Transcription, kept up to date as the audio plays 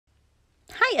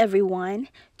Hi everyone!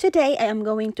 Today I am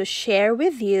going to share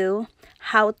with you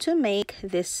how to make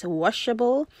this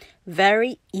washable,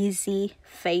 very easy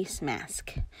face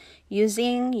mask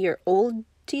using your old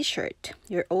t-shirt,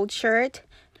 your old shirt,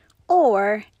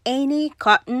 or any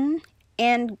cotton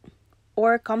and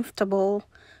or comfortable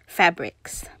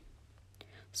fabrics.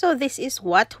 So this is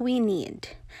what we need.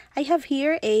 I have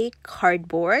here a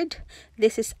cardboard.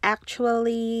 This is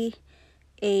actually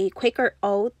a Quaker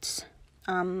Oats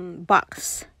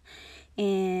box,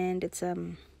 and it's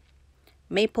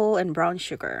maple and brown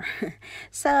sugar.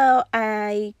 So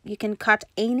you can cut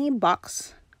any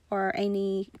box or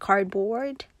any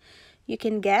cardboard you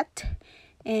can get,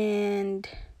 and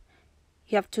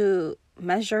you have to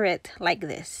measure it like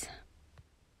this.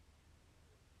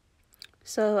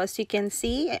 So as you can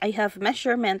see, I have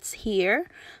measurements here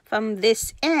from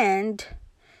this end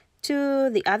to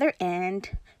the other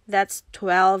end. That's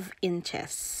 12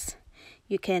 inches.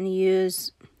 You can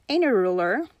use any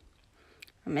ruler,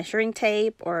 a measuring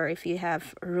tape, or if you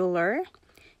have a ruler,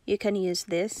 you can use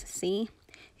this. See,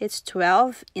 it's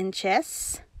 12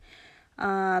 inches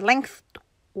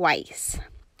lengthwise.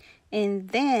 And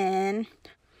then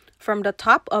from the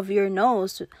top of your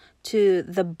nose to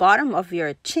the bottom of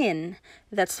your chin,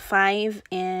 that's 5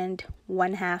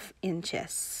 1/2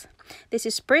 inches. This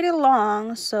is pretty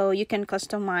long, so you can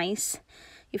customize.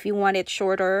 If you want it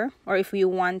shorter or if you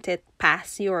want it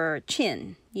past your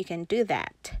chin, you can do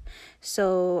that.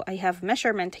 So I have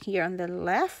measurement here on the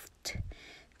left.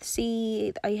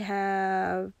 See, I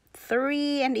have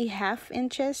 3 1/2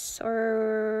 inches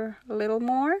or a little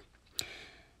more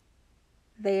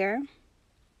there.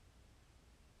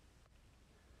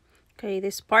 Okay,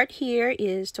 this part here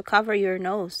is to cover your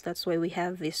nose. That's why we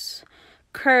have this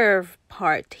curved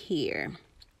part here.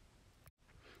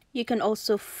 You can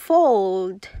also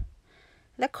fold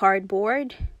the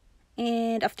cardboard,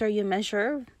 and after you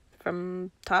measure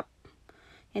from top,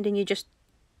 and then you just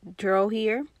draw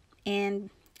here and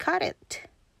cut it.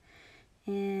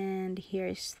 And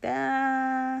here's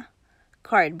the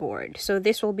cardboard. So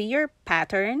this will be your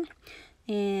pattern,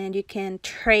 and you can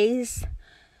trace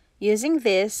using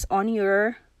this on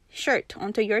your shirt,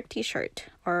 onto your t-shirt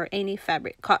or any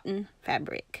fabric, cotton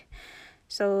fabric.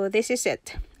 So this is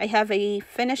it. I have a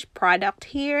finished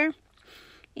product here,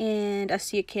 and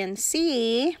as you can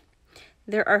see,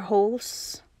 there are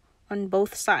holes on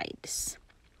both sides.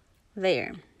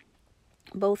 There,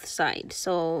 both sides.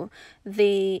 So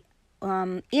the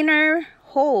inner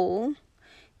hole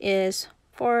is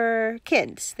for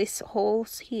kids. This hole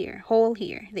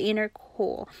here, the inner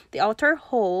hole. The outer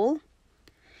hole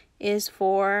is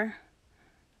for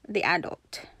the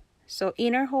adult. So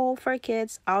inner hole for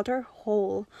kids, outer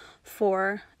hole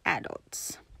for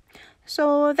adults.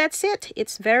 So that's it.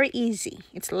 It's very easy.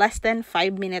 It's less than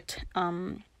 5-minute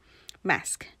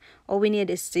mask. All we need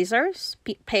is scissors,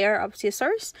 pair of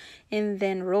scissors, and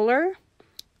then ruler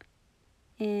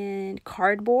and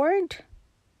cardboard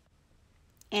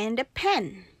and a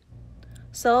pen.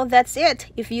 So that's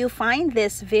it. If you find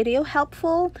this video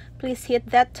helpful, please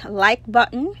hit that like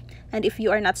button. And if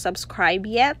you are not subscribed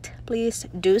yet, please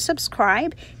do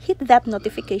subscribe. Hit that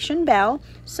notification bell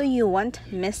so you won't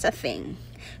miss a thing.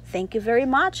 Thank you very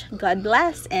much. God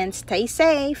bless and stay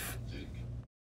safe.